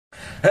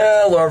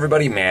Hello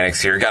everybody,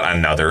 Mannix here. Got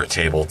another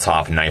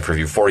tabletop knife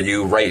review for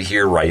you right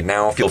here, right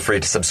now. Feel free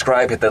to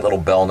subscribe, hit that little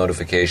bell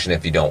notification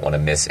if you don't want to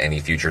miss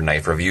any future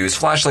knife reviews,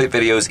 flashlight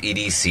videos,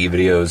 EDC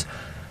videos,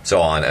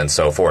 so on and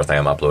so forth. I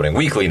am uploading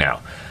weekly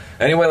now.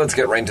 Anyway, let's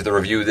get right into the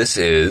review. This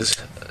is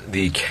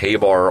the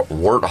Ka-Bar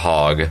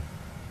Warthog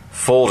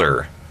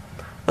folder.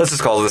 Let's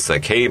just call this a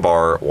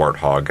Ka-Bar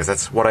Warthog, because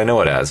that's what I know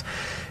it as.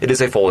 It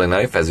is a folding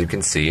knife, as you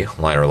can see,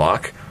 liner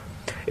lock.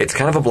 It's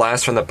kind of a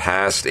blast from the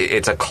past.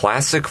 It's a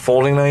classic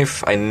folding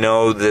knife. I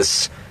know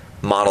this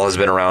model has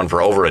been around for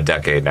over a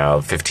decade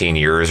now, 15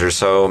 years or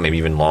so, maybe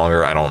even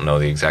longer. I don't know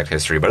the exact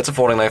history, but it's a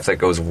folding knife that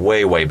goes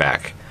way, way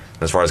back.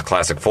 As far as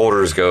classic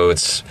folders go,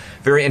 it's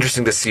very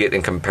interesting to see it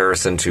in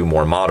comparison to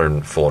more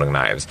modern folding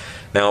knives.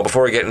 Now,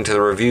 before we get into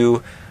the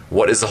review,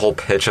 what is the whole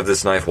pitch of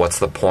this knife? What's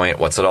the point?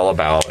 What's it all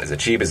about? Is it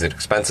cheap? Is it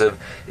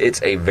expensive? It's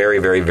a very,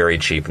 very, very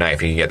cheap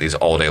knife. You can get these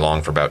all day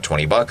long for about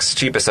 20 bucks.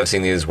 Cheapest I've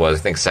seen these was,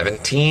 I think,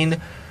 17.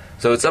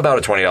 So it's about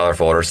a $20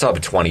 folder,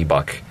 sub 20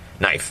 buck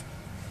knife.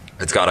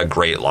 It's got a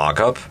great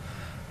lockup.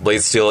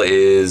 Blade steel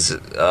is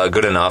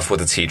good enough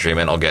with its heat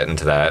treatment. I'll get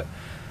into that.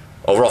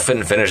 Overall fit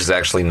and finish is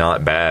actually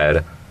not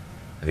bad.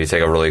 If you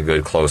take a really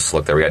good close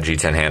look there, we got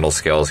G10 handle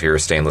scales here,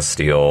 stainless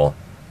steel,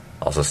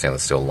 also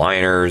stainless steel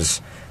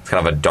liners. It's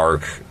kind of a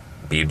dark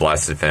bead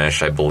blasted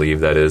finish, I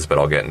believe that is, but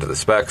I'll get into the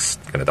specs.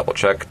 Gonna double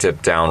check.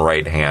 Tip down,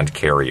 right hand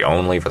carry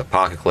only for the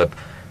pocket clip.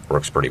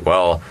 Works pretty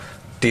well.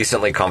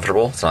 Decently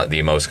comfortable. It's not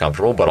the most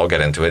comfortable, but I'll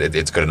get into it.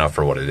 It's good enough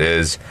for what it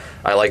is.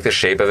 I like the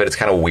shape of it. It's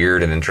kind of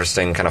weird and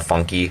interesting, kind of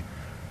funky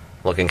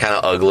looking, kind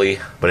of ugly,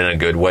 but in a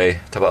good way.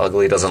 Talk about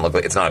ugly. It doesn't look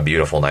like, it's not a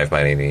beautiful knife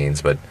by any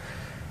means, but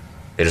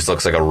it just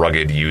looks like a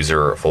rugged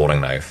user folding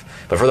knife.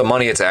 But for the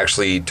money, it's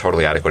actually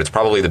totally adequate. It's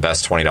probably the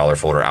best $20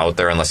 folder out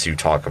there, unless you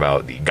talk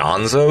about the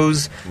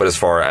Gonzos. But as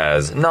far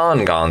as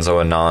non-Gonzo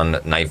and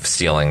non-knife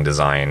stealing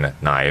design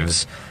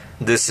knives,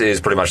 this is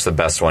pretty much the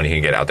best one you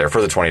can get out there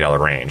for the $20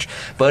 range.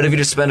 But if you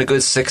just spend a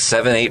good $6,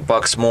 $7,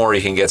 $8 more,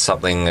 you can get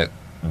something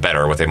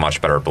better with a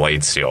much better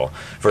blade steel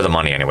for the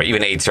money anyway.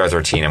 Even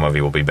 8CR13 MOV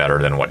will be better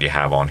than what you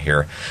have on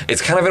here.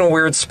 It's kind of in a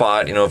weird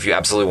spot, you know, if you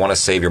absolutely want to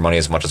save your money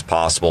as much as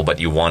possible, but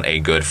you want a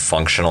good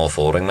functional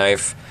folding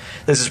knife,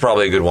 this is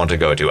probably a good one to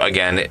go to.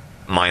 Again,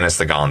 minus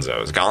the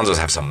Gonzos. Gonzos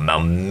have some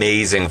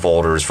amazing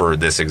folders for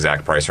this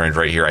exact price range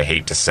right here, I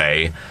hate to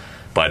say,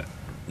 but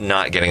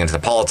not getting into the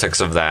politics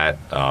of that,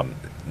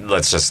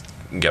 let's just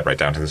get right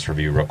down to this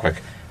review real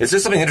quick. It's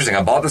just something interesting.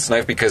 I bought this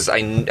knife because I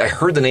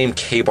heard the name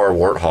Ka-Bar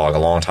Warthog a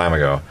long time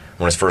ago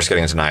when I was first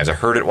getting into knives. I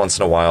heard it once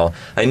in a while.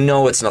 I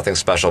know it's nothing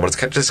special, but it's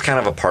just kind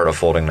of a part of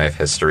folding knife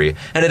history.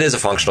 And it is a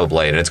functional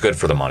blade, and it's good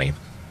for the money.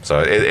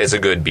 So it's a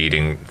good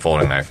beating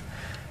folding knife.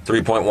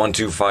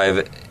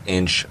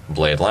 3.125-inch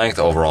blade length.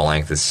 Overall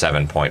length is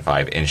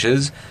 7.5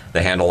 inches.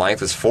 The handle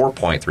length is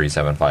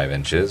 4.375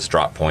 inches.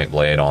 Drop point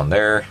blade on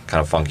there.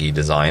 Kind of funky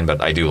design,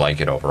 but I do like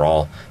it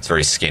overall. It's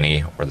very skinny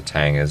where the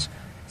tang is.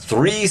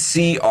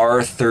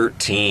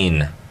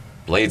 3CR13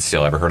 blade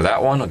steel. Ever heard of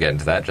that one? I'll get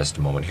into that in just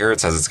a moment here.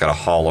 It says it's got a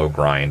hollow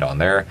grind on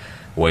there.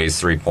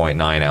 Weighs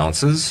 3.9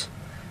 ounces.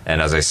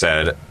 And as I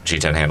said,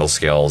 G10 handle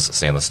scales,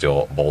 stainless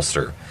steel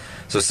bolster.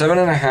 So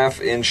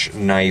 7.5-inch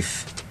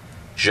knife,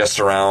 just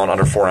around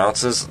under 4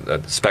 ounces.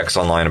 Specs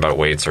online about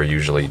weights are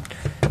usually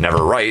never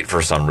right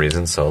for some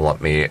reason, so let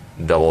me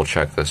double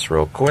check this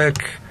real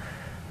quick.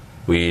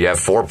 We have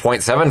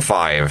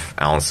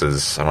 4.75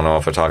 ounces. I don't know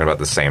if we're talking about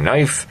the same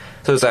knife,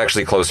 so it's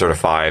actually closer to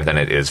 5 than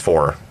it is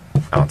 4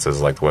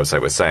 ounces, like the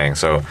website was saying.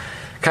 So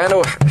kind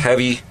of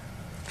heavy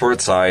for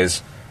its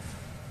size.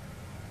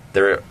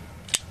 There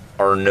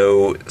are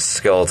no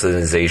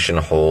skeletonization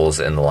holes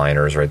in the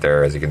liners right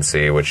there, as you can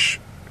see, which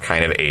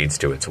kind of aids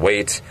to its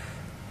weight.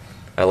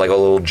 I like all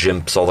the little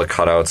jimps, all the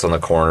cutouts on the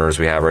corners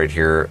we have right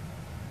here.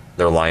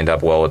 They're lined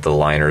up well with the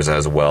liners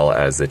as well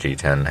as the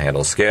G10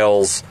 handle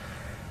scales.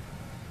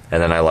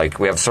 And then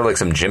we have sort of like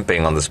some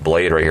jimping on this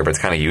blade right here, but it's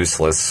kind of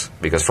useless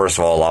because first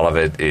of all, a lot of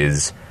it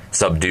is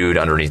subdued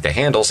underneath the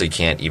handle, so you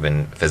can't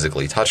even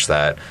physically touch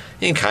that.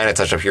 You can kind of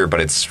touch up here, but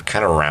it's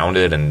kind of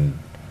rounded and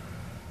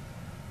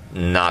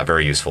not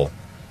very useful.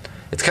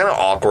 It's kind of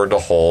awkward to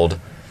hold.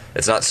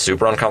 It's not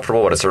super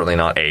uncomfortable, but it's certainly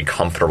not a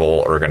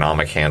comfortable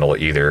ergonomic handle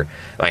either.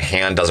 My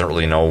hand doesn't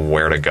really know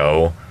where to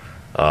go.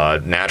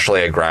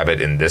 Naturally, I grab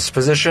it in this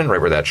position,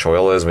 right where that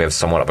choil is. We have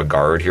somewhat of a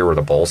guard here where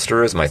the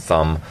bolster is. My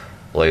thumb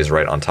lays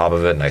right on top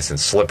of it, nice and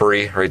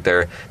slippery right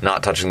there.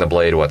 Not touching the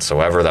blade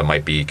whatsoever. That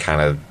might be kind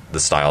of the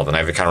style of the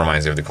knife. It kind of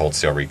reminds me of the Cold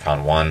Steel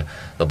Recon 1.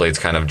 The blade's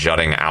kind of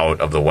jutting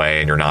out of the way,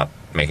 and you're not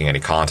making any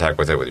contact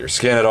with it with your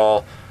skin at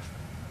all.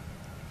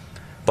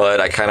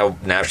 But I kind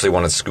of naturally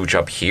want to scooch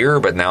up here,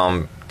 but now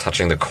I'm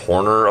touching the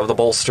corner of the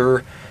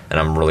bolster, and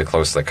I'm really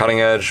close to the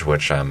cutting edge,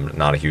 which I'm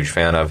not a huge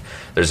fan of.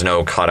 There's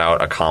no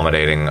cutout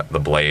accommodating the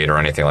blade or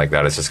anything like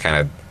that. It's just kind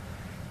of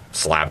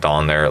slapped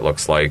on there, it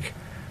looks like.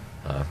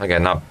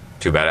 Again, not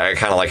too bad. I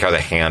kind of like how the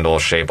handle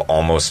shape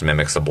almost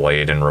mimics a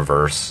blade in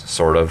reverse,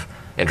 sort of.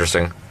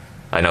 Interesting.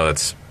 I know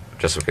that's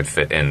just what could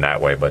fit in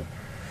that way, but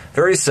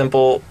very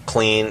simple,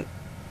 clean,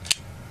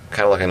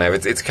 kind of looking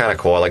knife. It's kind of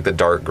cool. I like the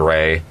dark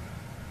gray.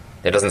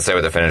 It doesn't say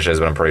what the finish is,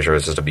 but I'm pretty sure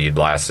it's just a bead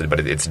blasted, but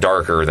it's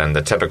darker than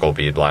the typical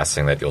bead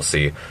blasting that you'll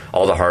see.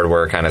 All the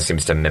hardware kind of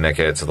seems to mimic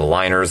it, so the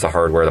liners, the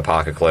hardware, the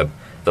pocket clip,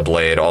 the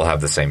blade all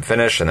have the same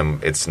finish, and then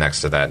it's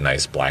next to that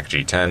nice black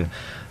G10.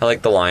 I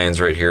like the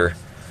lines right here.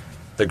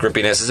 The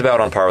grippiness is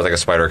about on par with like a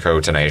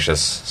Spyderco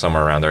Tenacious,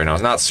 somewhere around there. You know,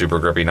 it's not super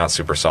grippy, not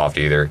super soft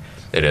either.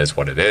 It is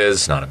what it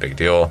is, not a big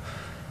deal.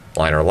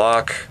 Liner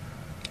lock.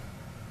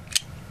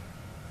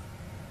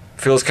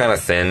 Feels kind of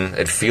thin.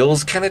 It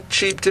feels kind of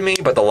cheap to me,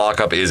 but the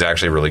lockup is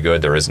actually really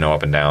good. There is no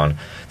up and down.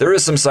 There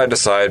is some side to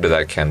side, but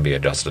that can be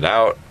adjusted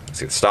out.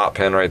 See the stop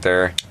pin right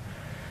there.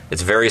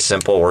 It's very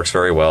simple, works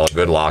very well,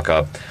 good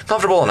lockup.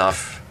 Comfortable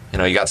enough. You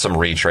know, you got some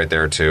reach right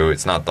there too.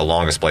 It's not the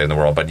longest blade in the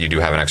world, but you do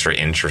have an extra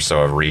inch or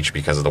so of reach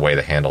because of the way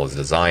the handle is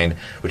designed,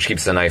 which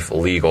keeps the knife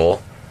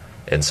legal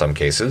in some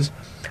cases.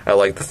 I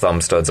like the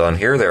thumb studs on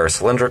here. They are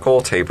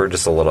cylindrical, tapered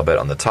just a little bit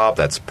on the top.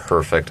 That's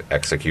perfect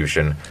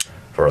execution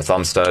for a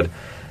thumb stud.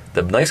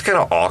 The knife's kind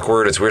of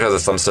awkward. It's weird how the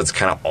thumb stud's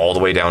kind of all the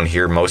way down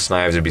here. Most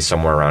knives would be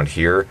somewhere around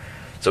here.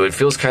 So it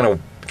feels kind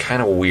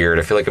of weird.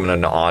 I feel like I'm in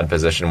an odd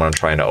position when I'm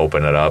trying to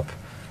open it up.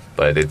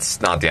 But it's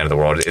not the end of the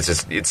world.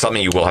 It's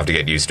something you will have to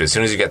get used to. As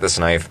soon as you get this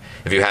knife,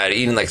 if you had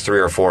even like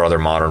 3 or 4 other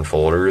modern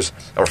folders,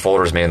 or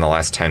folders made in the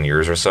last 10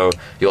 years or so,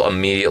 you'll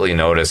immediately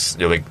notice,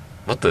 you're like,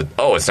 what the,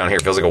 oh, it's down here.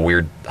 It feels like a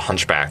weird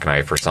hunchback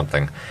knife or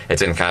something.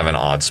 It's in kind of an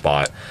odd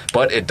spot.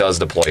 But it does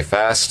deploy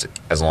fast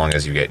as long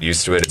as you get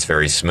used to it. It's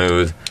very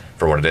smooth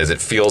for what it is. It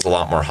feels a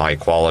lot more high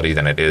quality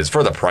than it is.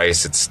 For the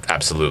price, it's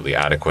absolutely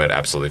adequate,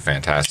 absolutely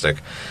fantastic.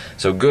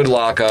 So good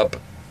lockup.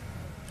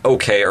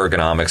 Okay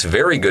ergonomics,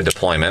 very good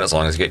deployment as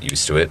long as you get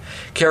used to it.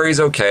 Carries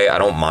okay. I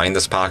don't mind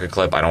this pocket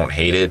clip. I don't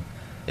hate it.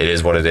 It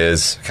is what it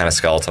is. Kind of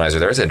skeletonizer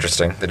there. It's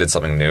interesting. They did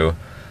something new.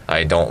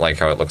 I don't like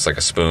how it looks like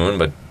a spoon,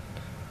 but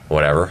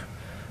whatever.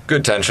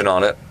 Good tension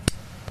on it.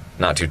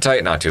 Not too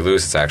tight, not too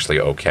loose. It's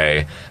actually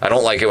okay. I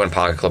don't like it when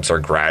pocket clips are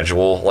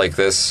gradual like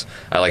this.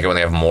 I like it when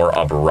they have more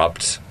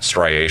abrupt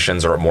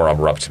striations or more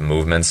abrupt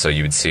movements, so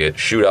you would see it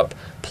shoot up,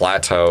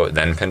 plateau,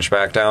 then pinch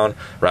back down,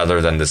 rather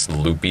than this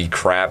loopy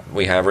crap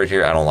we have right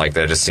here. I don't like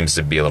that. It just seems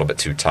to be a little bit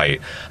too tight.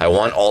 I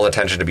want all the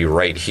tension to be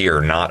right here,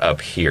 not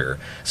up here.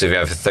 So if you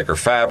have thicker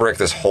fabric,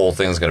 this whole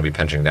thing's going to be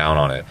pinching down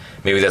on it.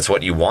 Maybe that's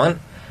what you want.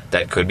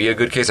 That could be a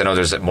good case. I know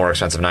there's more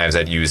expensive knives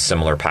that use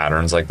similar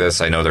patterns like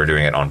this. I know they're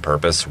doing it on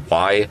purpose.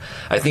 Why?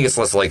 I think it's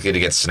less likely to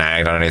get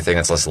snagged on anything.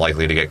 It's less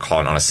likely to get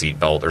caught on a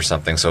seat belt or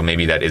something, so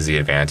maybe that is the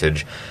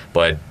advantage.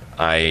 But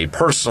I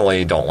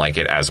personally don't like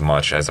it as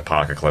much as the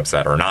pocket clips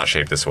that are not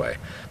shaped this way.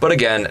 But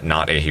again,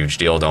 not a huge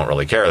deal. Don't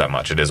really care that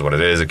much. It is what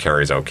it is. It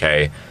carries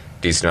okay.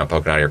 Decent amount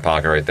poking out of your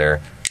pocket right there.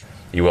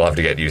 You will have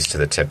to get used to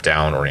the tip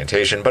down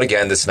orientation. But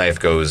again, this knife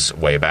goes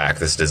way back,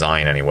 this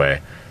design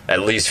anyway.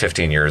 At least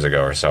 15 years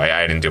ago or so.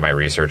 I didn't do my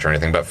research or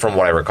anything, but from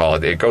what I recall,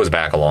 it goes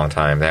back a long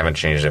time. They haven't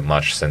changed it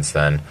much since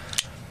then.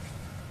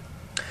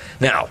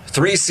 Now,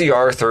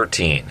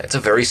 3CR13. It's a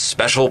very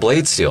special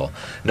blade steel.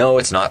 No,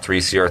 it's not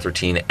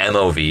 3CR13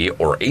 MOV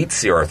or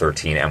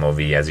 8CR13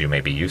 MOV as you may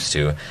be used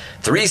to.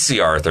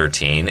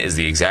 3CR13 is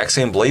the exact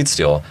same blade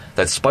steel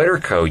that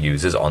Spyderco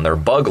uses on their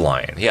bug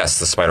line. Yes,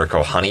 the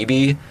Spyderco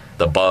Honeybee.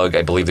 The bug,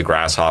 I believe the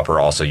grasshopper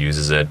also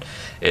uses it.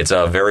 It's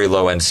a very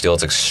low-end steel.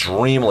 It's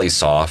extremely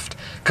soft.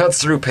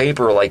 Cuts through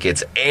paper like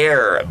it's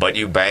air, but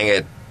you bang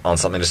it on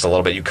something just a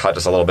little bit, you cut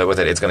just a little bit with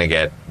it, it's going to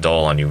get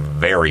dull on you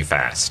very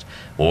fast.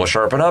 Will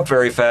sharpen up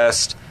very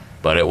fast,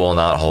 but it will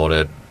not hold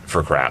it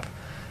for crap.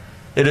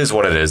 It is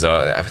what it is.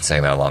 I've been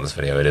saying that a lot in this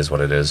video. It is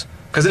what it is.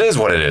 Because it is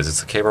what it is.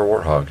 It's the Ka-Bar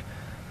Warthog.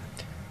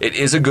 It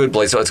is a good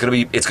blade, so it's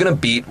gonna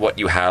beat what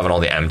you have in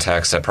all the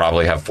M-Techs that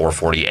probably have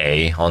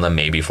 440A on them,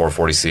 maybe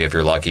 440C if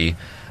you're lucky.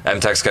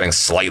 M-Tech's getting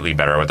slightly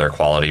better with their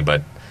quality,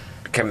 but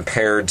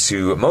compared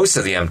to most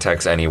of the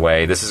M-Techs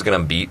anyway, this is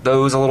gonna beat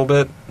those a little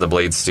bit. The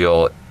blade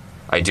steel,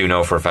 I do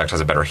know for a fact,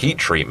 has a better heat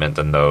treatment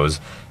than those,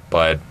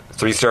 but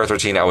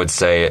 3CR13 I would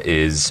say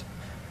is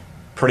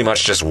pretty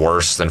much just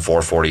worse than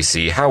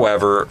 440C.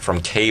 However,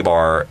 from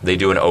Ka-Bar, they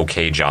do an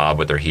okay job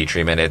with their heat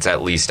treatment. It's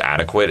at least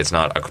adequate. It's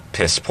not a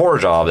piss poor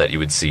job that you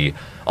would see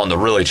on the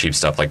really cheap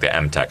stuff like the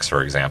M-Techs,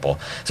 for example.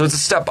 So it's a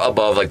step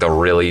above like the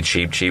really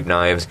cheap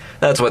knives.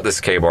 That's what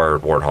this Ka-Bar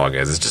Warthog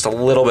is. It's just a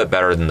little bit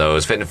better than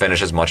those. Fit and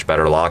finish is much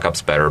better.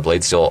 Lockup's better.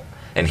 Blade steel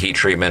and heat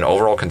treatment.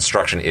 Overall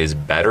construction is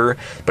better,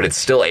 but it's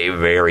still a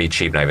very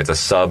cheap knife. It's a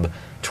sub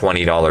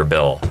 $20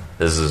 bill.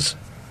 This is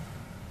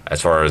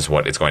as far as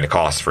what it's going to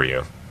cost for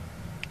you.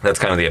 That's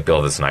kind of the appeal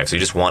of this knife. So you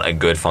just want a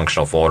good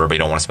functional folder, but you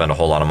don't want to spend a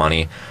whole lot of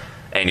money,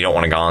 and you don't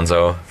want a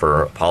gonzo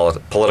for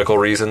political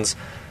reasons.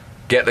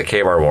 Get the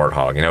Ka-Bar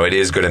Warthog. You know, it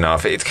is good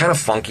enough. It's kind of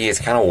funky,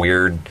 it's kind of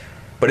weird,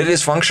 but it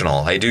is functional.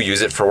 I do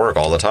use it for work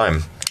all the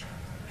time.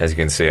 As you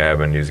can see, I have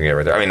been using it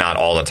right there. I mean, not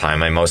all the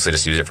time. I mostly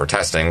just use it for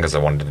testing because I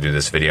wanted to do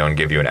this video and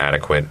give you an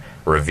adequate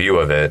review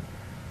of it.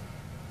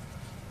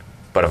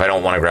 But if I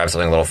don't want to grab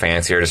something a little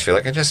fancier, I just feel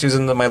like I'm just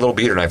using my little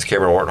beater knife, the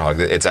Ka-Bar Warthog.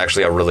 It's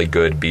actually a really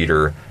good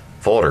beater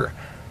folder.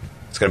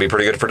 It's going to be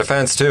pretty good for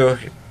defense, too.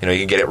 You know, you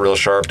can get it real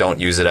sharp. Don't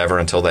use it ever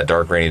until that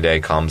dark rainy day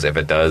comes, if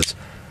it does.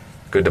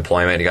 Good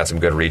deployment. You got some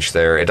good reach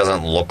there. It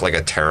doesn't look like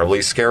a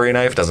terribly scary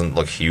knife. It doesn't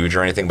look huge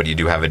or anything, but you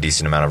do have a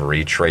decent amount of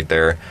reach right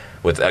there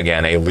with,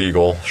 again, a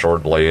legal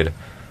short blade.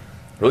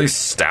 Really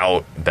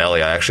stout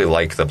belly. I actually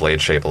like the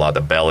blade shape a lot.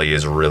 The belly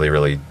is really,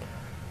 really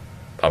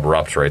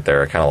abrupt right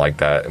there. I kind of like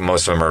that.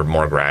 Most of them are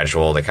more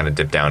gradual. They kind of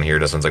dip down here.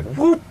 This one's like,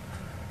 whoop.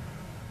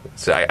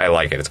 So I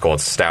like it. It's cool.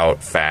 It's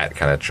stout, fat,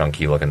 kind of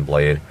chunky looking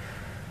blade.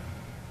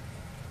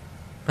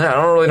 Yeah, I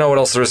don't really know what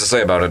else there is to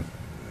say about it.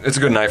 It's a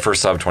good knife for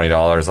sub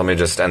 $20. Let me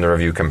just end the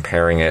review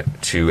comparing it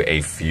to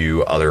a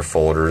few other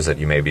folders that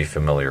you may be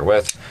familiar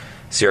with.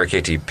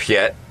 CRKT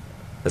Piet,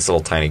 this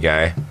little tiny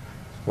guy, a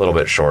little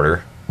bit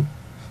shorter. You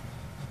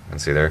can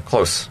see there,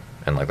 close.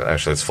 And like that.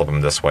 Actually, let's flip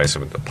them this way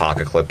so with the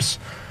pocket clips.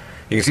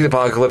 You can see the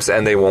pocket clips,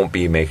 and they won't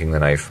be making the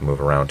knife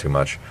move around too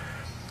much.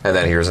 And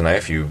then here's a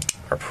knife you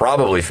are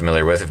probably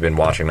familiar with if you've been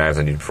watching knives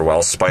on YouTube for a while.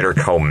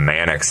 Spyderco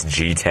Manix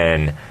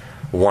G10.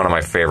 One of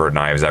my favorite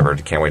knives ever.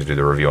 Can't wait to do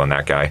the review on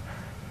that guy.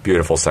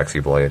 Beautiful,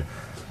 sexy blade.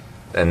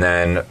 And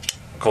then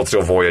Cold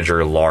Steel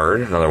Voyager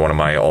Lard, another one of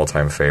my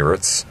all-time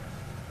favorites.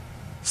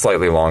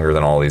 Slightly longer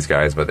than all these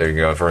guys, but there you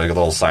go for a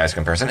little size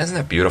comparison. Isn't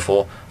that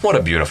beautiful? What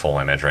a beautiful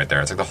image right there.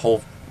 It's like the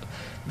whole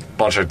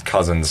bunch of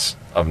cousins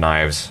of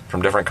knives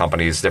from different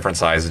companies, different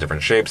sizes,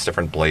 different shapes,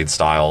 different blade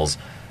styles,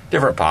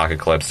 different pocket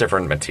clips,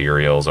 different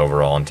materials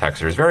overall and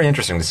textures. Very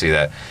interesting to see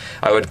that.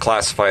 I would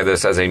classify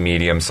this as a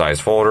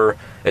medium-sized folder.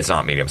 It's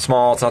not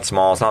medium-small, it's not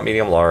small, it's not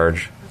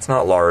medium-large. It's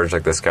not large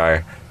like this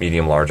guy,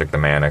 medium-large like the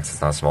Manix.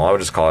 It's not small. I would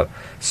just call it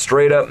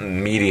straight-up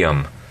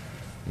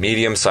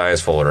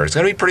medium-sized folder. It's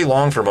going to be pretty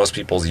long for most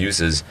people's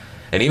uses,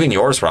 and even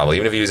yours probably.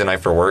 Even if you use a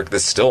knife for work,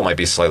 this still might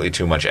be slightly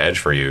too much edge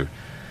for you.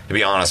 To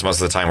be honest, most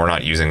of the time we're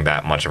not using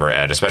that much of our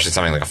edge, especially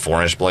something like a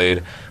 4-inch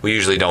blade. We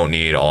usually don't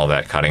need all of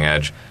that cutting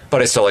edge,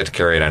 but I still like to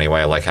carry it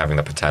anyway. I like having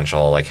the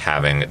potential, I like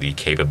having the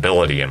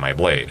capability in my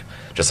blade.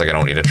 Just like I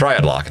don't need a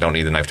triad lock. I don't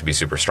need the knife to be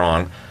super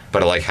strong,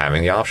 but I like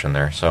having the option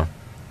there, so...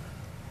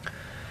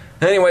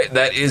 Anyway,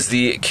 that is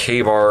the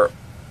Ka-Bar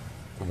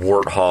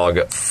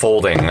Warthog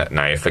folding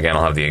knife. Again,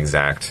 I'll have the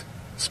exact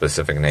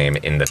specific name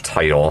in the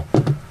title.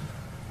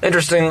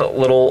 Interesting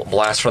little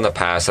blast from the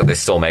past that they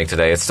still make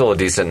today. It's still a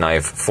decent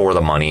knife for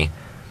the money.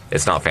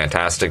 It's not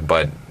fantastic,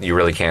 but you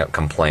really can't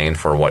complain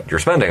for what you're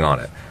spending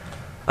on it.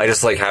 I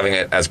just like having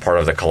it as part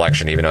of the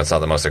collection, even though it's not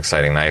the most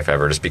exciting knife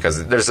ever, just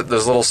because there's a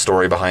little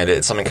story behind it.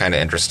 It's something kind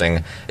of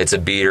interesting. It's a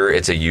beater.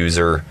 It's a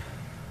user.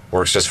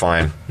 Works just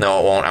fine.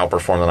 No, it won't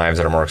outperform the knives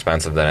that are more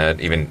expensive than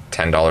it, even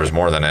 $10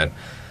 more than it.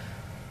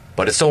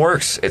 But it still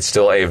works. It's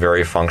still a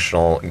very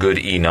functional, good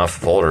enough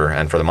folder,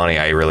 and for the money,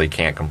 I really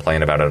can't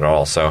complain about it at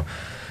all. So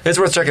it's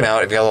worth checking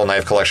out. If you got a little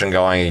knife collection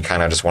going, you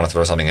kind of just want to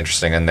throw something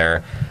interesting in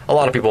there. A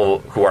lot of people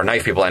who are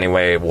knife people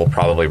anyway will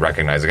probably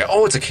recognize it.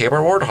 Oh, it's a Ka-Bar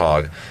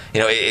Warthog.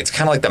 You know, it's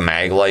kind of like the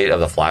mag light of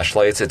the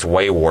flashlights. It's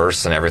way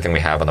worse than everything we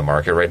have on the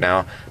market right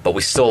now, but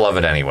we still love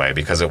it anyway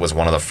because it was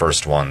one of the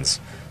first ones.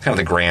 Kind of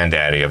the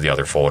granddaddy of the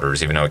other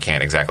folders, even though it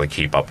can't exactly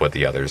keep up with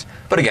the others.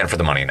 But again, for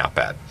the money, not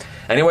bad.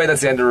 Anyway, that's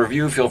the end of the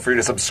review. Feel free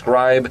to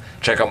subscribe.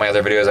 Check out my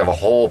other videos. I have a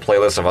whole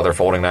playlist of other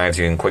folding knives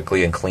you can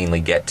quickly and cleanly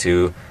get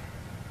to.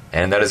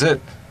 And that is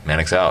it.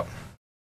 Manix out.